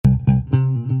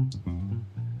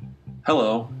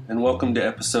Hello, and welcome to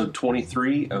episode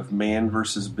 23 of Man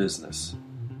vs. Business.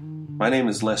 My name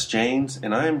is Les Janes,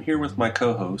 and I am here with my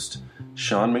co-host,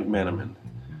 Sean McMenamin.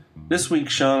 This week,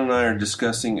 Sean and I are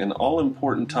discussing an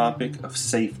all-important topic of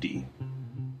safety.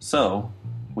 So,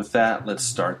 with that, let's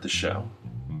start the show.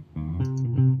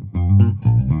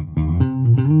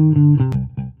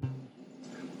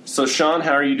 So, Sean,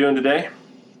 how are you doing today?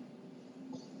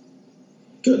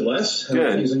 Good, Les. How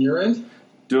are things on your end?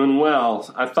 Doing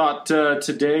well. I thought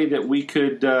today that we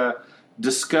could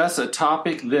discuss a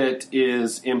topic that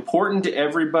is important to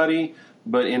everybody,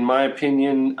 but in my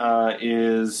opinion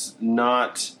is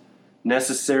not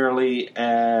necessarily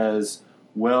as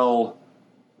well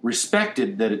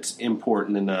respected that it's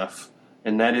important enough,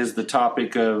 and that is the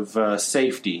topic of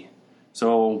safety.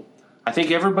 So I think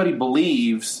everybody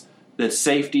believes that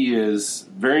safety is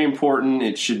very important.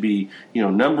 It should be,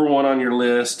 number one on your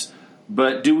list.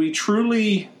 But do we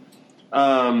truly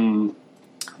live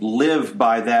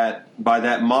by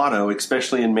that motto,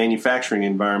 especially in manufacturing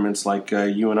environments like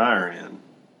you and I are in?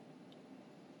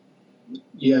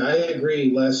 Yeah, I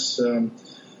agree, Les.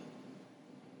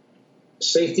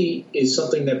 Safety is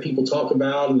something that people talk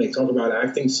about, and they talk about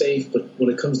acting safe. But when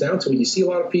it comes down to it, you see a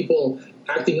lot of people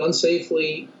acting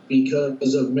unsafely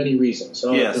because of many reasons.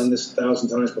 Oh, yes. I've done this 1,000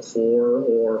 times before,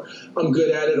 or I'm good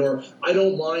at it, or I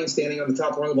don't mind standing on the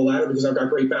top rung of a ladder because I've got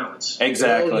great balance.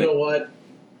 Exactly. Well, you know what?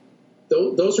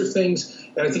 Those are things,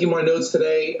 and I think in my notes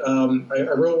today,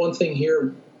 I wrote one thing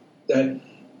here that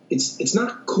it's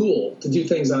not cool to do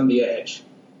things on the edge.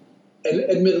 And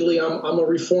admittedly, I'm a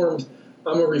reformed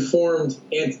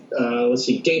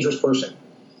dangerous person.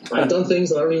 I've done things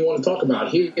that I don't even want to talk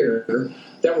about here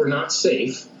that were not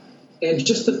safe. And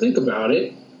just to think about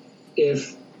it,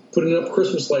 if putting up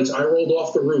Christmas lights, I rolled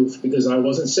off the roof because I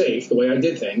wasn't safe the way I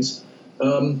did things,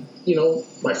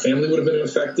 my family would have been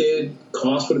affected,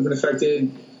 costs would have been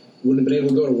affected, wouldn't have been able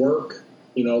to go to work,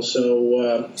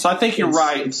 So I think you're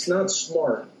right. It's not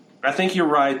smart. I think you're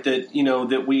right that,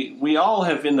 that we all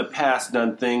have in the past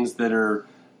done things that are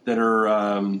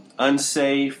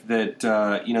unsafe,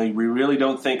 that, we really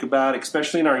don't think about,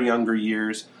 especially in our younger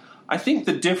years. I think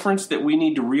the difference that we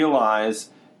need to realize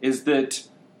is that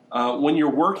when you're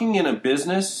working in a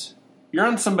business, you're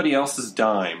on somebody else's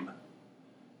dime.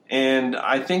 And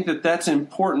I think that that's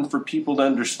important for people to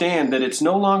understand, that it's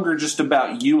no longer just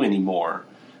about you anymore.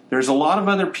 There's a lot of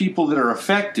other people that are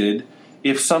affected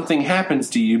if something happens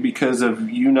to you because of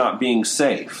you not being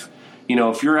safe.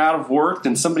 If you're out of work,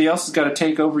 then somebody else has got to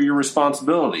take over your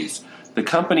responsibilities. The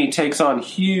company takes on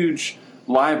huge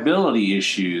liability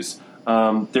issues.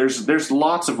 There's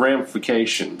lots of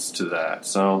ramifications to that.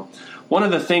 So one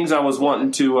of the things I was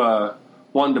wanting to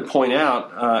point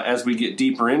out as we get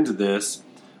deeper into this,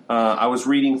 I was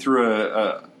reading through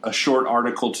a short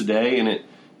article today, and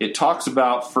it talks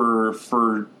about for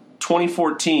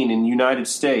 2014 in the United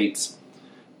States,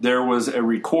 there was a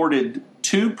recorded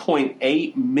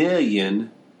 2.8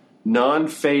 million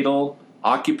non-fatal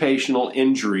occupational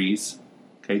injuries.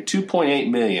 Okay, 2.8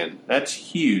 million. That's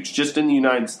huge, just in the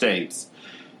United States,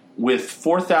 with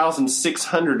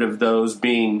 4,600 of those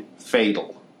being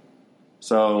fatal.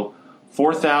 So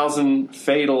 4,000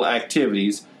 fatal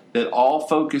activities that all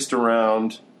focused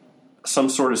around some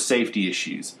sort of safety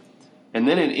issues. And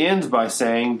then it ends by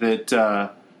saying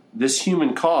that this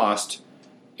human cost,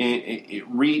 it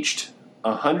reached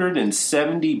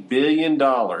 $170 billion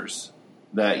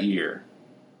that year.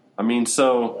 I mean,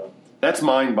 so that's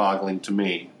mind-boggling to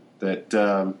me that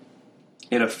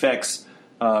it affects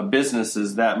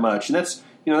businesses that much, and that's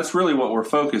really what we're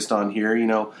focused on here.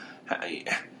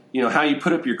 How you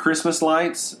put up your Christmas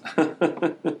lights.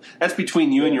 That's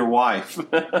between you and your wife,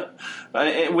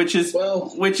 which is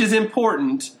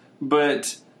important.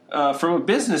 But from a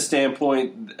business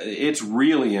standpoint, it's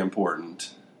really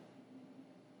important.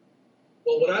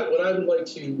 Well, what I would like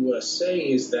to say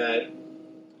is that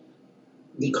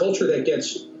the culture that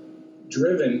gets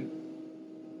driven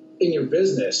in your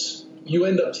business, you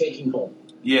end up taking home.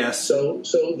 Yes. So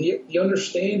the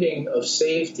understanding of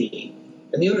safety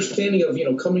and the understanding of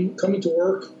coming to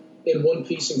work in one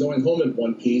piece and going home in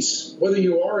one piece, whether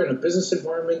you are in a business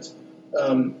environment,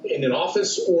 in an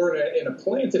office, or in a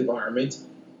plant environment,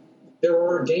 there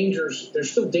are dangers.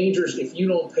 There's still dangers if you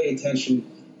don't pay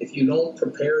attention. If you don't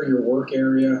prepare your work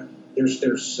area,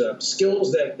 there's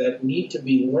skills that need to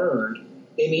be learned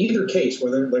in either case,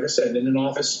 whether, like I said, in an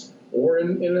office or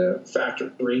in a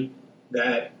factory,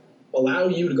 that allow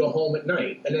you to go home at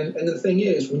night. And the thing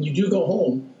is, when you do go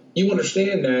home, you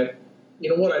understand that,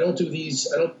 I don't do these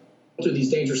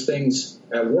dangerous things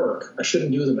at work. I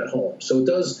shouldn't do them at home. So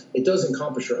it does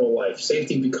encompass your whole life.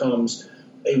 Safety becomes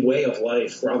a way of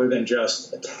life rather than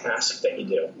just a task that you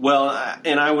do. Well,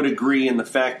 and I would agree in the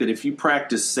fact that if you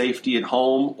practice safety at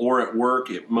home or at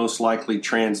work, it most likely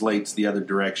translates the other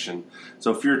direction. So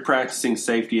if you're practicing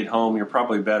safety at home, you're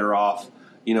probably better off,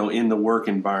 in the work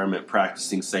environment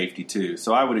practicing safety too.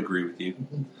 So I would agree with you.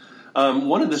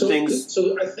 One of the things.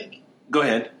 So I think. Go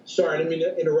ahead. Sorry, I didn't mean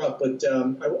to interrupt, but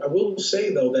I will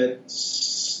say though that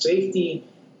safety,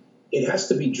 it has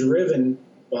to be driven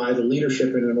by the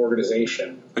leadership in an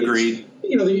organization. Agreed.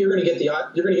 You're going to get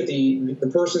the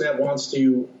person that wants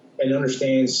to and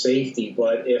understands safety,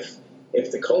 but if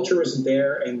the culture isn't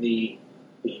there and the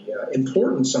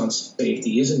importance on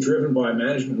safety isn't driven by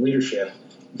management leadership,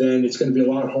 then it's going to be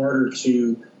a lot harder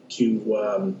to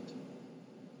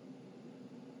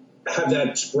have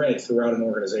that spread throughout an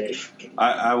organization.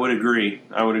 I would agree.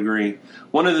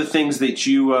 One of the things that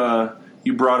you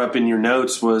brought up in your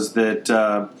notes was that.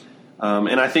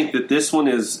 And I think that this one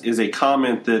is a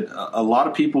comment that a lot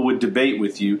of people would debate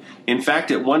with you. In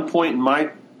fact, at one point in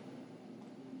my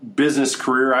business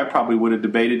career, I probably would have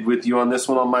debated with you on this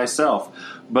one on myself.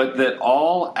 But that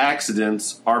all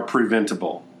accidents are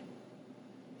preventable.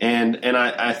 And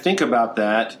I think about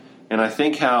that, and I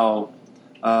think how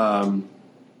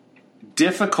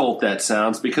difficult that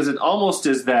sounds, because it almost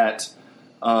is that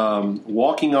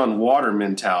walking on water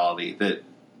mentality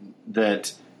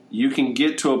that you can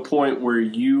get to a point where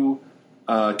you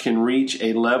can reach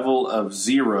a level of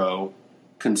zero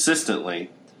consistently.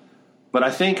 But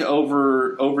I think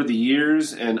over the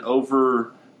years and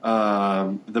over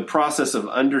the process of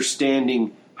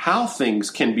understanding how things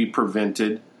can be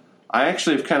prevented, I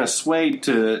actually have kind of swayed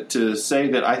to say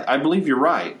that I believe you're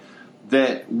right,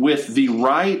 that with the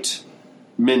right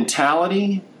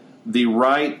mentality, the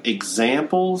right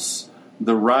examples,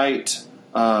 the right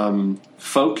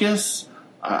focus,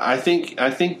 I think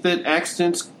that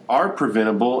accidents are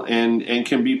preventable and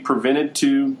can be prevented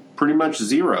to pretty much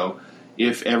zero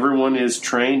if everyone is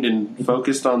trained and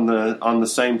focused on the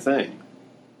same thing.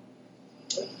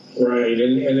 Right,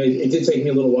 and it did take me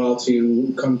a little while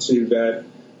to come to that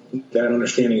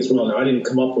understanding as well. Now, I didn't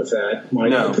come up with that. My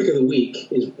pick of the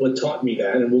week is what taught me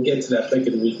that, and we'll get to that pick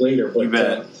of the week later.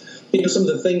 But some of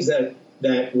the things that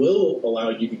will allow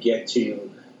you to get to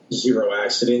zero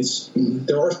accidents,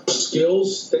 there are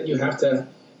skills that you have to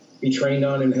be trained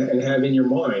on and have in your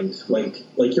mind, like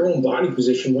your own body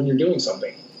position when you're doing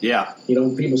something. Yeah.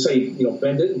 People say,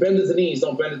 bend at the knees,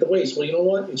 don't bend at the waist. Well, you know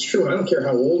what? It's true. I don't care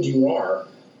how old you are.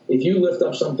 If you lift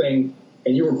up something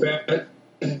and you were bent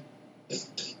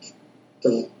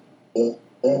the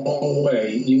wrong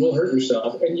way, you will hurt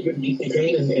yourself, and you could be in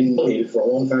pain and debilitated for a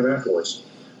long time afterwards.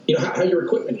 How your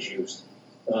equipment is used.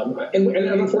 And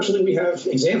unfortunately, we have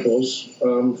examples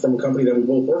from a company that we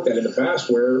both worked at in the past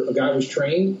where a guy was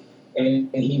trained and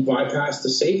he bypassed the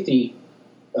safety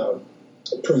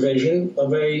provision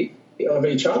of a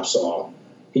chop saw.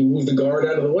 He moved the guard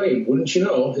out of the way. Wouldn't you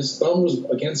know, his thumb was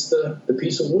against the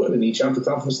piece of wood, and he chopped the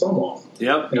top of his thumb off.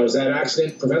 Yep. Now, is that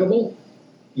accident preventable?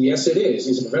 Yes, it is.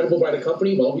 Is it preventable by the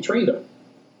company? Well, we trained them.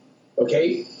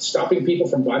 Okay, stopping people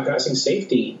from bypassing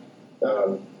safety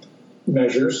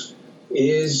measures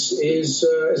is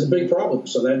a big problem.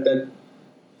 So that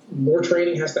more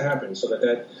training has to happen. So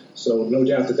no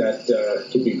doubt that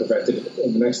can be prevented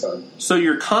in the next time. So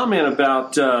your comment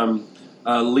about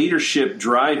leadership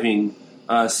driving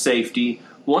safety.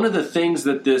 One of the things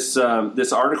that this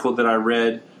article that I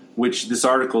read, which this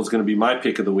article is going to be my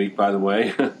pick of the week, by the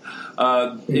way,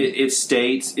 it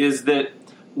states is that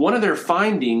one of their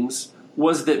findings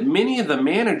was that many of the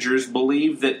managers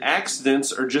believe that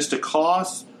accidents are just a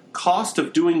cost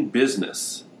of doing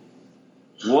business.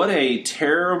 What a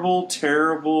terrible,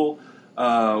 terrible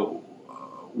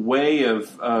way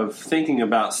of thinking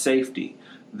about safety.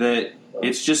 That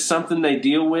it's just something they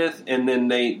deal with, and then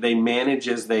they manage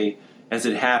as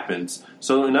it happens.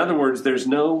 So, in other words, there's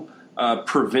no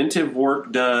preventive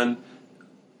work done.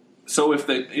 So,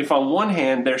 if on one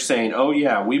hand they're saying, "Oh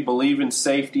yeah, we believe in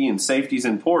safety and safety's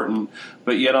important,"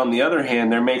 but yet on the other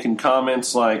hand they're making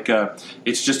comments like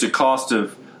it's just a cost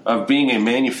of being a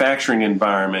manufacturing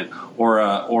environment or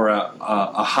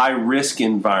a high risk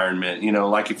environment.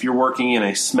 Like if you're working in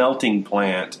a smelting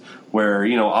plant where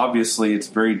obviously it's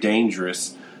very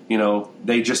dangerous.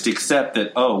 They just accept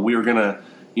that we're gonna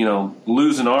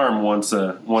lose an arm once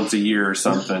a year or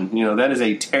something. That is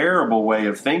a terrible way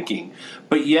of thinking.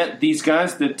 But yet these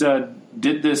guys that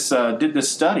did this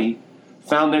study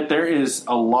found that there is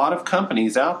a lot of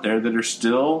companies out there that are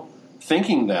still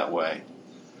thinking that way.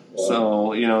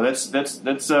 So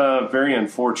that's very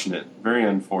unfortunate. Very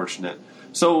unfortunate.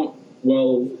 So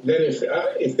Well, then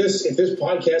if this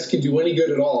podcast can do any good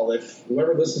at all, if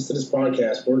whoever listens to this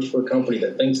podcast works for a company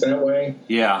that thinks that way,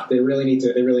 yeah, they really need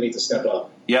to step up.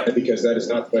 Yep. Because that is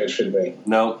not the way it should be.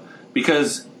 No,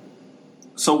 because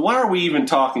so why are we even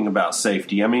talking about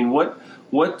safety? I mean, what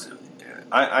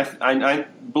I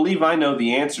believe I know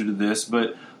the answer to this,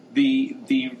 but the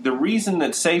reason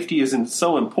that safety isn't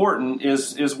so important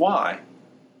is why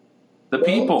the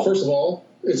people. First of all,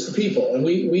 it's the people, and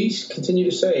we continue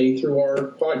to say through our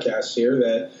podcasts here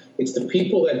that it's the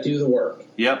people that do the work.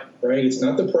 Yep. Right. It's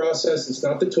not the process. It's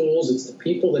not the tools. It's the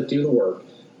people that do the work.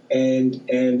 And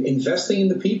investing in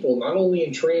the people, not only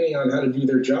in training on how to do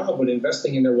their job, but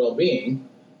investing in their well-being.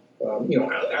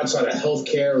 Outside of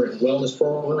healthcare and wellness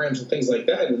programs and things like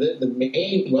that, the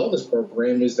main wellness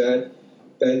program is that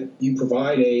you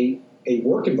provide a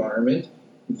work environment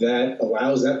that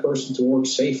allows that person to work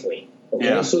safely. Okay?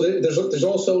 Yeah. So there's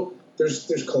also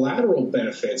collateral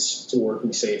benefits to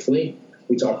working safely.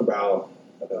 We talk about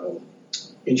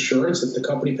insurance that the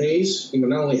company pays.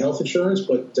 Not only health insurance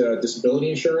but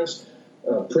disability insurance,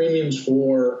 premiums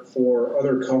for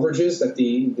other coverages that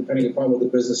depending upon what the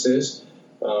business is,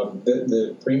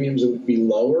 the premiums would be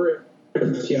lower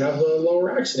if you have a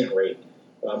lower accident rate.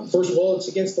 First of all, it's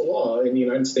against the law in the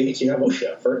United States. You have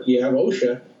OSHA. You have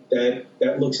OSHA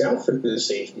that looks out for the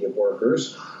safety of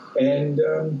workers. And,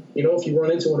 if you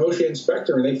run into an OSHA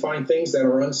inspector and they find things that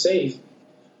are unsafe,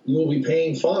 you will be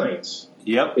paying fines.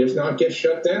 Yep. If not, get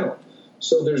shut down.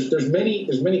 So there's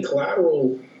many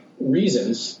collateral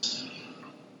reasons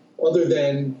other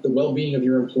than the well-being of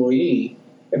your employee,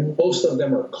 and most of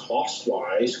them are cost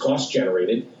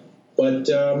generated. But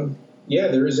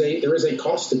there is a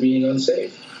cost to being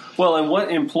unsafe. Well, and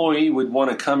what employee would want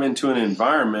to come into an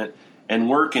environment and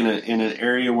work in an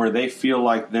area where they feel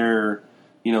like their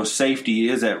safety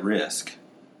is at risk?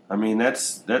 I mean,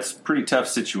 that's a pretty tough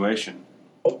situation.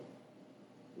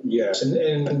 Yes,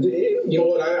 and you know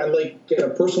what? I like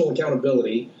personal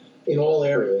accountability in all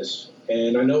areas.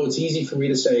 And I know it's easy for me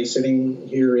to say, sitting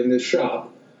here in this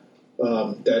shop,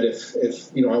 that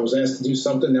if I was asked to do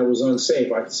something that was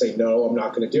unsafe, I could say no, I'm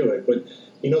not going to do it. But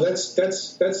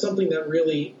that's something that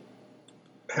really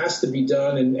has to be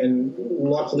done, and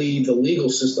luckily the legal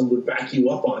system would back you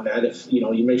up on that. If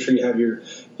you make sure you have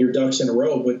your ducks in a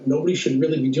row, but nobody should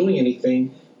really be doing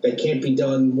anything that can't be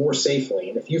done more safely.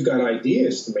 And if you've got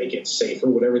ideas to make it safer,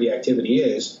 whatever the activity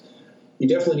is, you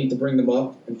definitely need to bring them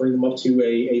up to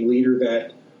a leader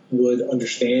that would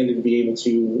understand and be able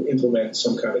to implement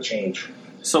some kind of change.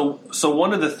 So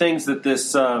one of the things that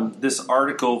this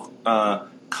article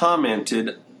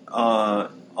commented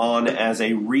on as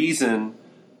a reason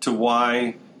to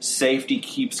why safety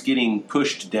keeps getting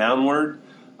pushed downward,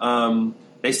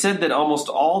 they said that almost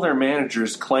all their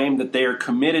managers claim that they are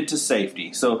committed to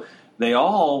safety. So they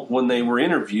all, when they were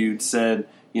interviewed, said,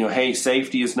 hey,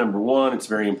 safety is number one. It's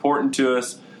very important to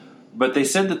us. But they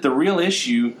said that the real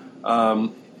issue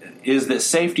is that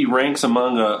safety ranks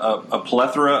among a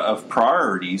plethora of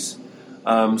priorities,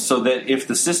 so that if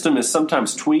the system is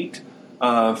sometimes tweaked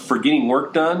for getting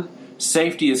work done,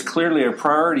 safety is clearly a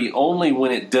priority only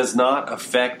when it does not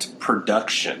affect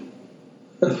production.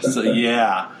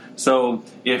 So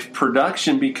if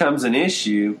production becomes an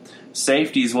issue,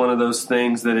 safety is one of those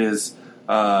things that is,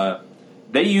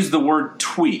 they use the word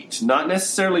tweaked, not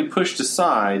necessarily pushed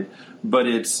aside, but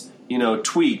it's,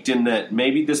 tweaked in that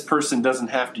maybe this person doesn't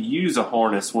have to use a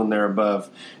harness when they're above,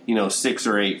 6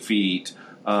 or 8 feet,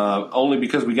 only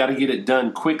because we got to get it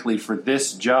done quickly for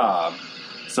this job.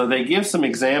 So they give some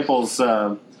examples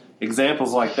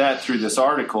like that through this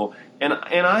article, and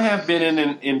I have been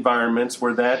in environments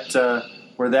where that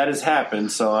has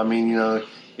happened. So I mean,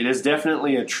 it is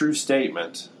definitely a true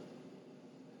statement.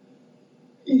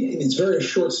 It's very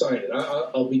short-sighted.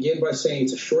 I'll begin by saying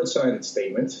it's a short-sighted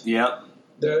statement. Yeah.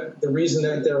 The reason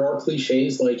that there are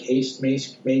cliches like haste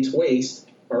makes waste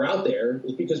are out there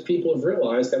is because people have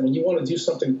realized that when you want to do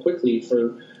something quickly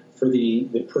for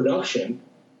the production,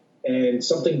 and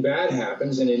something bad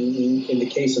happens, and in the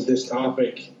case of this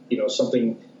topic,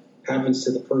 something happens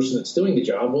to the person that's doing the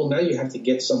job, well, now you have to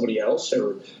get somebody else,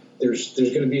 or there's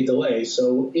going to be a delay.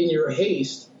 So in your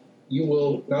haste, you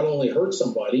will not only hurt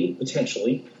somebody,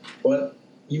 potentially, but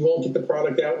you won't get the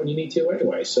product out when you need to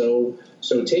anyway. So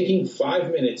taking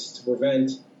 5 minutes to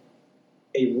prevent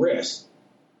a risk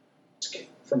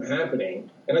from happening,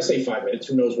 and I say 5 minutes,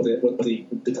 who knows what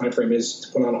the time frame is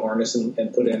to put on a harness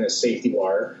and put in a safety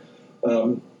wire.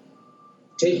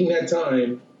 Taking that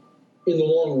time in the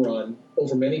long run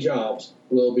over many jobs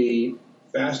will be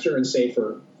faster and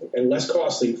safer and less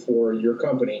costly for your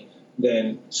company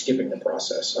than skipping the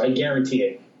process. I guarantee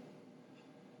it.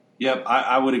 Yep,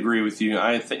 I would agree with you.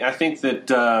 I think that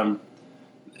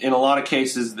in a lot of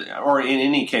cases, or in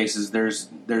any cases,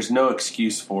 there's no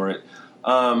excuse for it.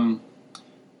 Well,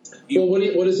 what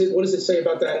does it say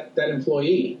about that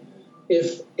employee?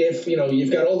 If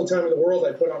you've got all the time in the world,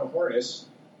 I put on a harness,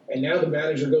 and now the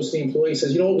manager goes to the employee and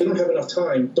says, we don't have enough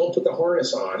time. Don't put the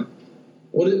harness on.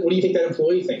 What do you think that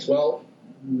employee thinks? Well,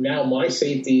 now my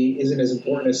safety isn't as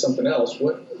important as something else.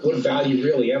 What value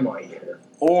really am I here?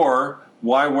 Or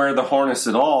why wear the harness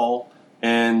at all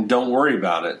and don't worry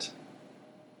about it?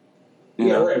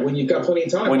 Right. When you've got plenty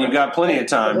of time. When you've got plenty of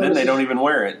time, then they don't even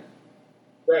wear it.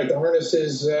 Right. The harness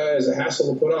is a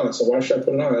hassle to put on. So why should I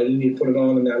put it on? I didn't need to put it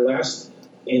on in that last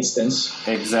instance.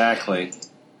 Exactly.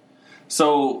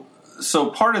 So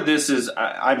part of this is,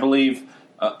 I believe,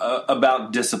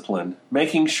 about discipline,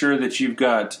 making sure that you've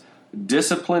got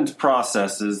disciplined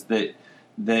processes that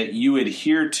you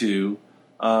adhere to,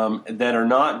 that are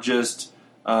not just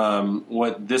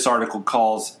what this article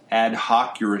calls ad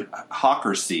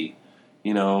hocracy,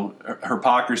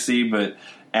 hypocrisy, but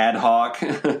ad hoc.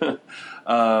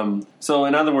 So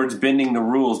in other words, bending the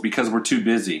rules because we're too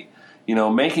busy.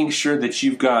 Making sure that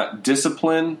you've got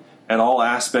discipline at all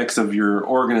aspects of your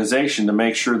organization to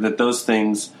make sure that those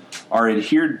things are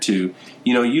adhered to.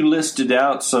 You listed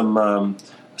out some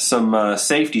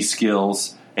safety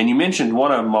skills, and you mentioned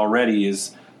one of them already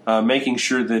is making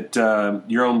sure that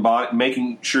your own body,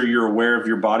 making sure you're aware of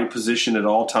your body position at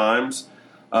all times.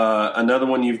 Another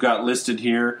one you've got listed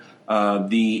here,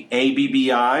 the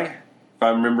ABBI, if I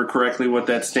remember correctly, what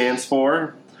that stands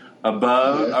for: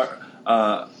 above,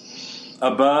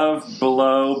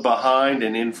 below, behind,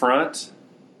 and in front.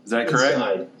 Is that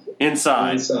correct?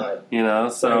 Inside. So right.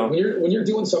 When you're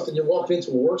doing something, you're walking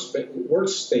into a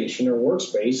workstation or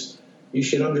workspace. You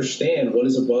should understand what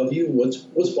is above you,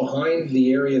 what's behind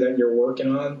the area that you're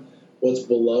working on, what's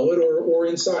below it, or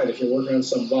inside. If you're working on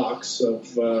some box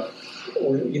of, or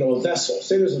a vessel.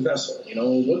 Say there's a vessel.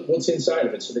 What's inside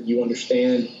of it, so that you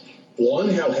understand, one,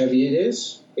 how heavy it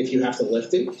is. If you have to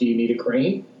lift it, do you need a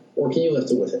crane, or can you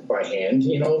lift it with it by hand?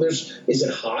 Is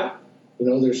it hot?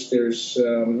 There's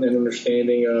an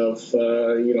understanding of,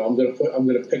 I'm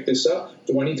going to pick this up.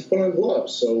 Do I need to put on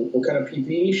gloves? So what kind of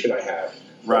PPE should I have?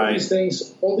 Right.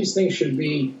 All these things should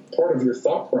be part of your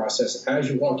thought process as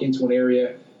you walk into an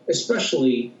area,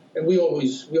 especially, and we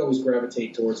always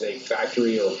gravitate towards a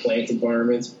factory or a plant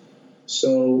environment.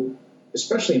 So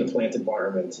especially in a plant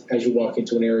environment, as you walk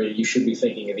into an area, you should be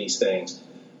thinking of these things,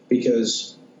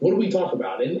 because what do we talk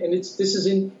about? And this is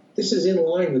in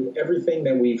line with everything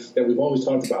that we've always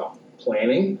talked about: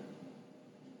 planning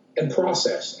and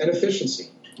process and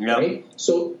efficiency. Yep. Right?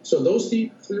 So those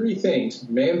three things,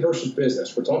 man versus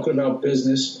business. We're talking about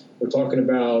business. We're talking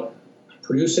about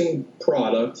producing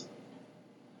product,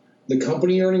 the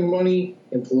company earning money,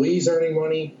 employees earning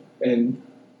money, and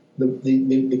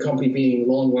the company being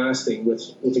long lasting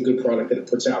with a good product that it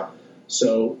puts out.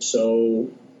 So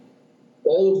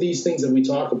all of these things that we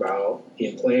talk about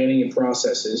in planning and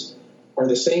processes are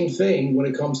the same thing when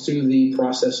it comes to the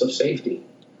process of safety.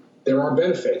 There are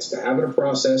benefits to having a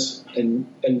process and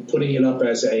putting it up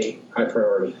as a high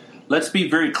priority. Let's be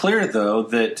very clear, though,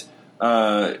 that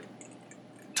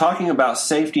talking about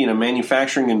safety in a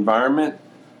manufacturing environment,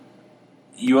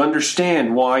 you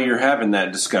understand why you're having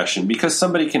that discussion, because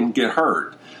somebody can get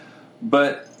hurt.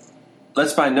 But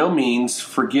let's by no means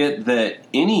forget that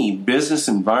any business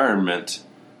environment,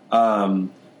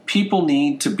 people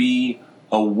need to be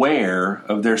aware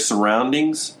of their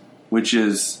surroundings, which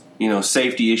is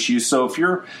safety issues. So if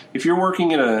you're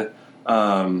working at a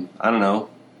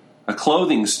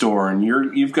clothing store, and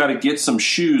you've got to get some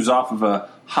shoes off of a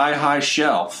high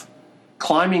shelf,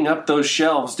 climbing up those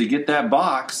shelves to get that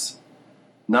box,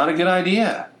 not a good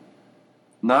idea.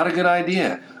 Not a good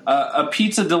idea. A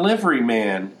pizza delivery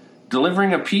man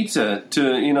delivering a pizza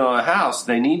to a house,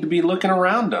 they need to be looking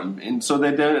around them, and so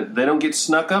they don't get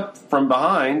snuck up from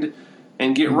behind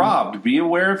and get robbed. Be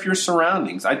aware of your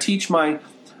surroundings. I teach my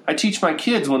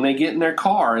kids when they get in their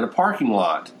car in a parking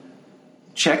lot,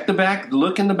 check the back,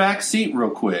 look in the back seat real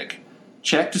quick,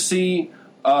 check to see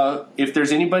if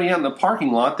there's anybody out in the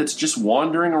parking lot that's just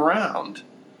wandering around.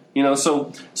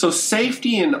 So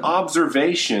safety and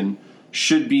observation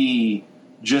should be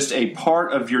just a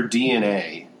part of your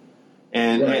DNA.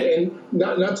 And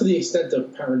not to the extent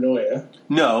of paranoia.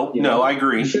 No, I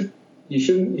agree. You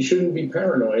shouldn't be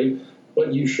paranoid,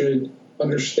 but you should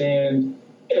understand.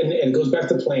 And it goes back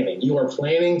to planning. You are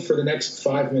planning for the next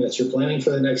 5 minutes. You're planning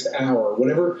for the next hour.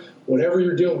 Whatever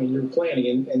you're doing, you're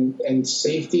planning. And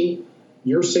safety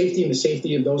your safety and the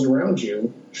safety of those around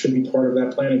you should be part of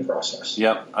that planning process.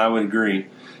 Yep, I would agree.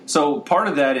 So part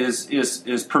of that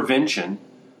is prevention.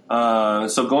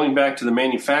 So going back to the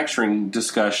manufacturing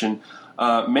discussion,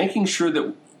 making sure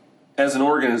that as an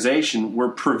organization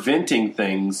we're preventing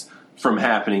things from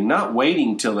happening, not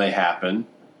waiting till they happen.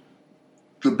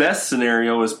 The best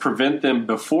scenario is prevent them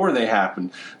before they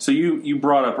happen. So you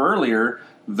brought up earlier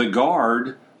the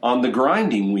guard on the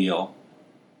grinding wheel.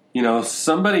 You know,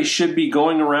 somebody should be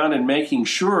going around and making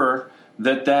sure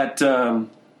that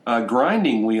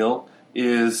grinding wheel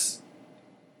is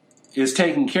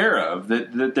taken care of,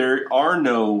 that there are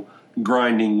no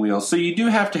grinding wheels. So you do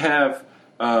have to have,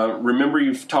 remember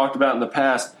you've talked about in the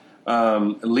past,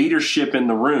 leadership in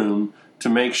the room to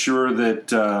make sure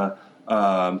that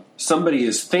somebody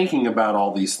is thinking about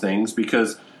all these things,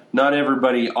 because not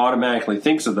everybody automatically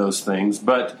thinks of those things.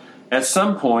 But at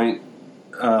some point,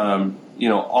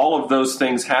 all of those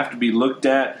things have to be looked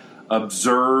at,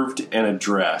 observed, and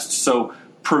addressed. So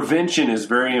prevention is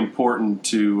very important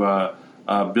to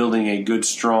building a good,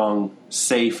 strong,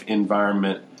 safe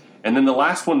environment. And then the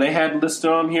last one they had listed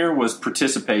on here was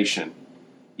participation.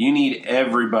 You need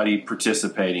everybody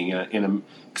participating,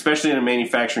 especially in a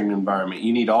manufacturing environment.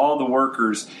 You need all the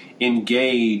workers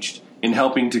engaged in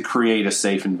helping to create a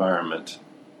safe environment.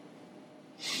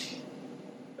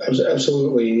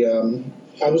 Absolutely.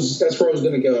 That's where I was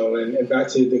going to go, and back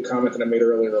to the comment that I made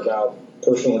earlier about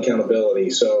personal accountability.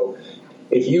 So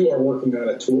if you are working on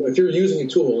a tool, if you're using a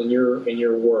tool in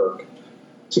your work,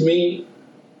 to me,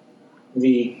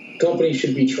 the company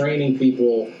should be training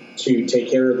people to take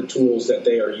care of the tools that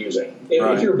they are using.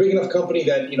 Right. If you're a big enough company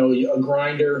that, a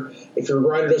grinder, if your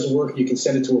grinder doesn't work, you can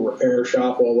send it to a repair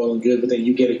shop, all well and good, but then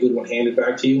you get a good one handed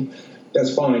back to you,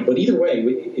 that's fine. But either way,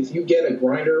 if you get a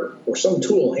grinder or some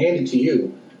tool handed to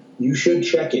you, you should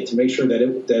check it to make sure that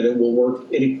it will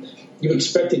work. You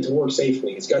expect it to work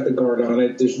safely. It's got the guard on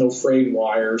it. There's no frayed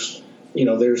wires.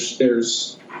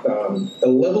 There's a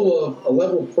level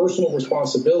of personal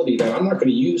responsibility that I'm not going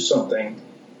to use something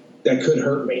that could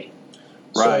hurt me.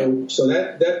 Right. So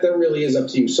that really is up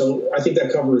to you. So I think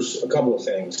that covers a couple of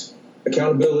things: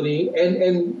 accountability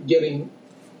and getting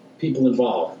people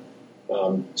involved.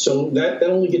 So that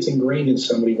only gets ingrained in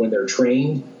somebody when they're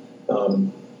trained.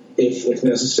 If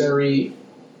necessary,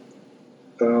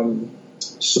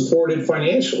 supported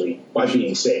financially by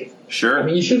being safe. Sure. I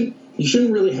mean, you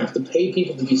shouldn't really have to pay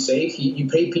people to be safe. You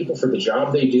pay people for the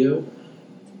job they do.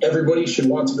 Everybody should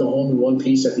want to go home in one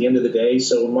piece at the end of the day.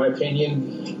 So in my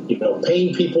opinion,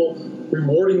 paying people,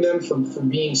 rewarding them for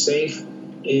being safe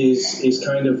is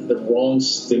kind of the wrong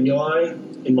stimuli,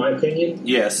 in my opinion.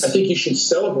 Yes. I think you should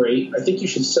celebrate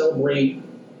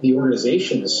the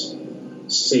organization's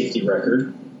safety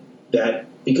record,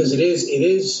 because it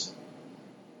is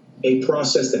a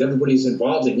process that everybody's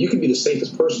involved in. You can be the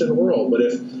safest person in the world, but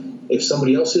if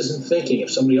somebody else isn't thinking,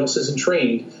 if somebody else isn't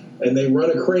trained, and they run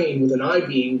a crane with an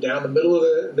I-beam down the middle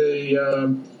of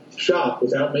the shop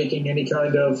without making any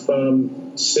kind of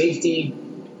safety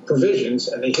provisions,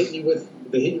 and they hit you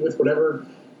with whatever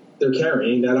they're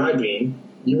carrying, that I-beam,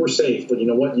 you were safe, but you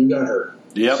know what? You got hurt.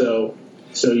 Yep.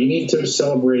 So you need to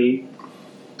celebrate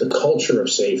the culture of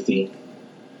safety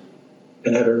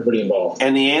and have everybody involved.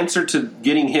 And the answer to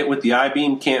getting hit with the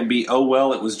I-beam can't be, oh,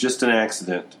 well, it was just an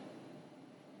accident.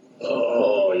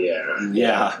 Oh, yeah.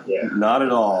 Yeah. Not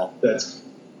at all. That's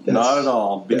not at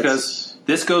all. Because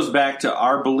this goes back to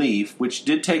our belief, which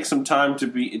did take some time to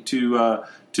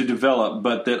develop,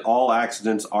 but that all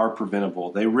accidents are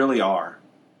preventable. They really are.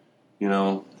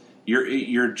 You're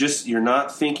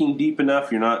not thinking deep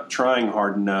enough. You're not trying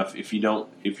hard enough if you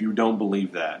don't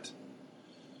believe that.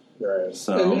 Right.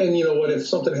 So, and you know what? If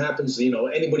something happens,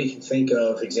 anybody can think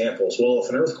of examples. Well, if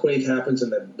an earthquake happens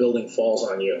and the building falls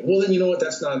on you, well, then you know what?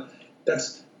 That's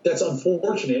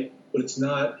unfortunate, but it's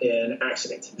not an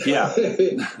accident. Yeah.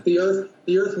 the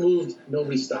earth moved.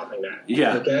 Nobody's stopping that.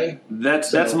 Yeah. Okay.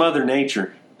 That's Mother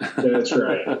Nature. That's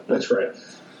right. That's right.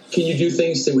 Can you do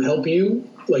things to help you,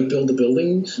 like build the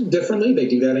buildings differently? They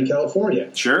do that in California.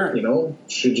 Sure.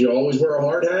 Should you always wear a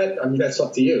hard hat? I mean, that's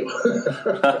up to you.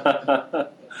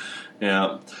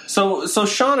 Yeah. So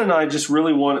Sean and I just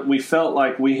really we felt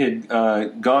like we had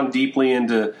gone deeply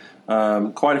into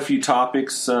quite a few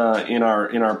topics in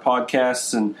our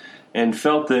podcasts, and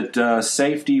felt that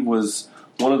safety was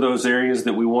one of those areas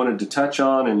that we wanted to touch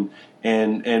on,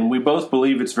 and we both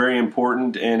believe it's very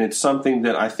important, and it's something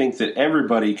that I think that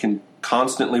everybody can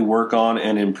constantly work on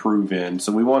and improve in.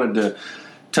 So we wanted to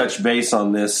touch base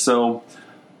on this. So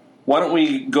why don't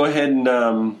we go ahead and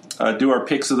do our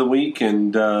picks of the week,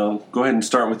 and go ahead and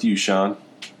start with you, Sean.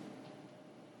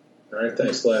 All right,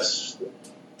 thanks, Les.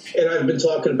 And I've been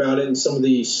talking about it, and some of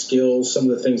the skills, some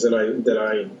of the things that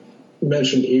I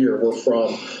mentioned here were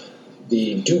from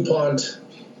the DuPont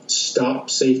STOP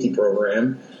safety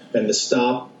program, and the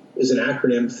STOP is an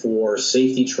acronym for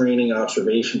Safety Training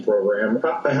Observation Program.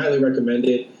 I highly recommend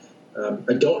it.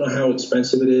 I don't know how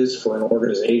expensive it is for an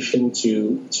organization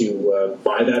to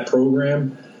buy that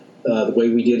program. The way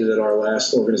we did it at our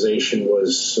last organization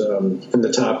was from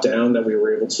the top down, that we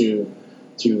were able to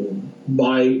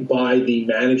buy the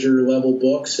manager level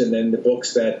books, and then the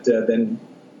books that then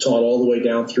taught all the way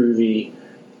down through the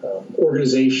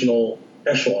organizational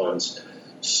echelons.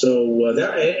 So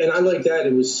and I like that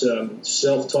it was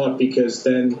self-taught, because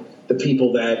then the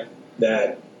people that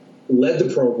led the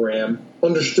program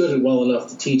understood it well enough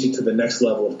to teach it to the next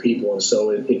level of people, and so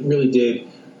it really did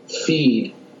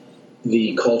feed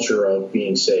the culture of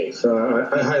being safe.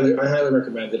 I highly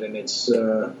recommend it, and it's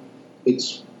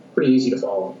pretty easy to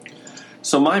follow.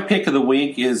 So my pick of the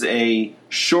week is a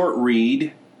short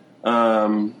read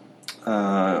on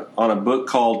a book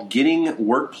called Getting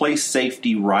Workplace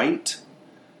Safety Right,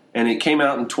 and it came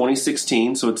out in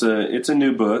 2016. So it's a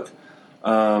new book.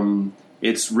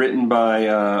 It's written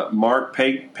by Mark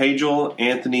Pagel,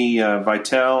 Anthony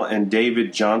Vitale, and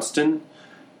David Johnston,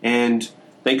 and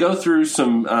they go through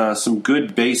some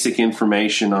good basic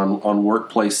information on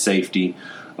workplace safety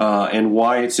and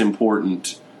why it's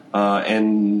important.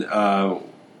 And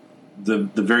the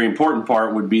very important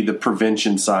part would be the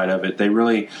prevention side of it. They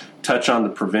really touch on the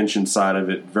prevention side of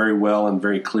it very well and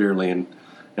very clearly, and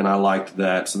I liked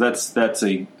that. So that's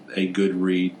a good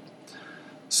read.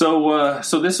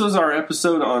 So this was our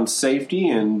episode on safety,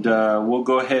 and we'll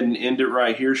go ahead and end it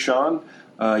right here, Sean.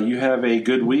 You have a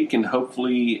good week, and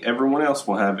hopefully everyone else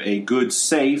will have a good,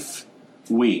 safe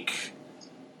week.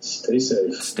 Stay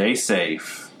safe. Stay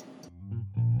safe.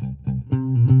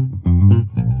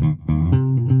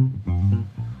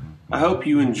 I hope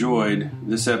you enjoyed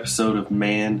this episode of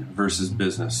Man vs.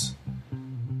 Business.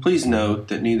 Please note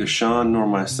that neither Sean nor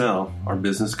myself are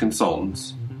business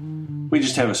consultants. We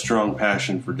just have a strong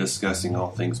passion for discussing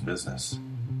all things business.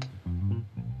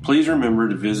 Please remember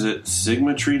to visit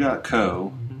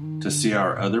sigmatree.co to see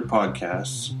our other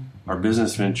podcasts, our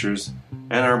business ventures,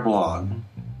 and our blog.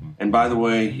 And by the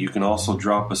way, you can also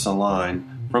drop us a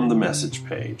line from the message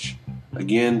page.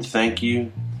 Again, thank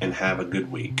you, and have a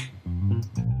good week.